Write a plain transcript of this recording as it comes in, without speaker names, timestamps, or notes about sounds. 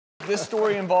this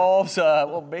story involves,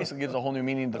 well, basically gives a whole new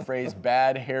meaning to the phrase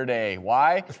bad hair day.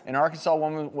 Why? An Arkansas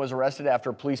woman was arrested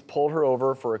after police pulled her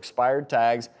over for expired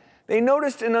tags. They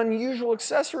noticed an unusual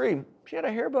accessory. She had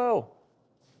a hair bow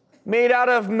made out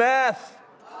of meth.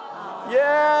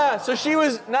 Yeah, so she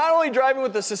was not only driving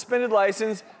with a suspended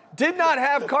license, did not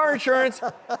have car insurance,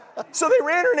 so they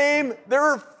ran her name. There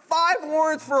were 5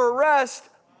 warrants for arrest,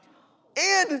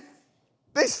 and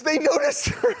they noticed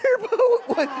her hair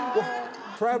bow.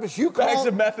 Travis, you called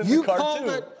it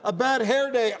a bad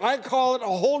hair day. I call it a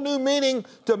whole new meaning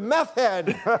to meth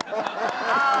head.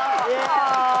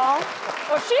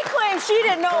 Well, she claims she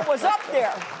didn't know it was up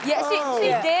there. Yeah, she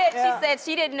did. She said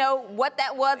she didn't know what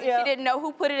that was, and she didn't know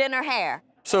who put it in her hair.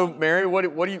 So, Mary,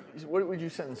 what would you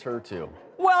sentence her to?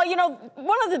 Well, you know,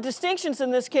 one of the distinctions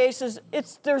in this case is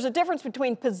there's a difference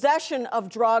between possession of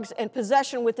drugs and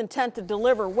possession with intent to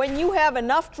deliver. When you have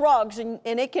enough drugs and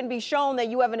it can be shown that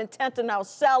you have an intent to now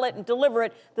sell it and deliver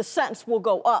it, the sentence will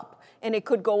go up. And it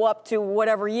could go up to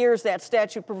whatever years that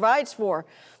statute provides for.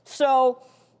 So,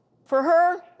 for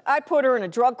her, I'd put her in a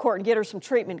drug court and get her some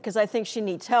treatment because I think she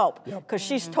needs help because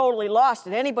she's totally lost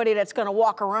it. Anybody that's going to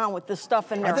walk around with this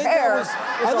stuff in their hair is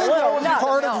I think that was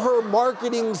part of her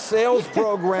marketing sales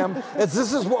program.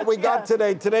 This is what we got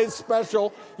today. Today's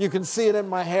special. You can see it in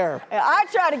my hair. I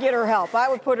try to get her help. I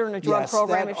would put her in a drug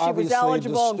program if she was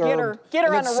eligible and get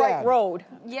her on the right road.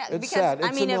 Yeah, it's because sad. It's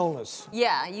I mean, an illness.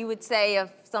 Yeah, you would say if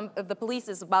the police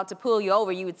is about to pull you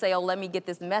over, you would say, "Oh, let me get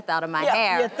this meth out of my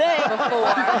hair." You think? Before,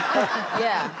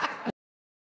 yeah.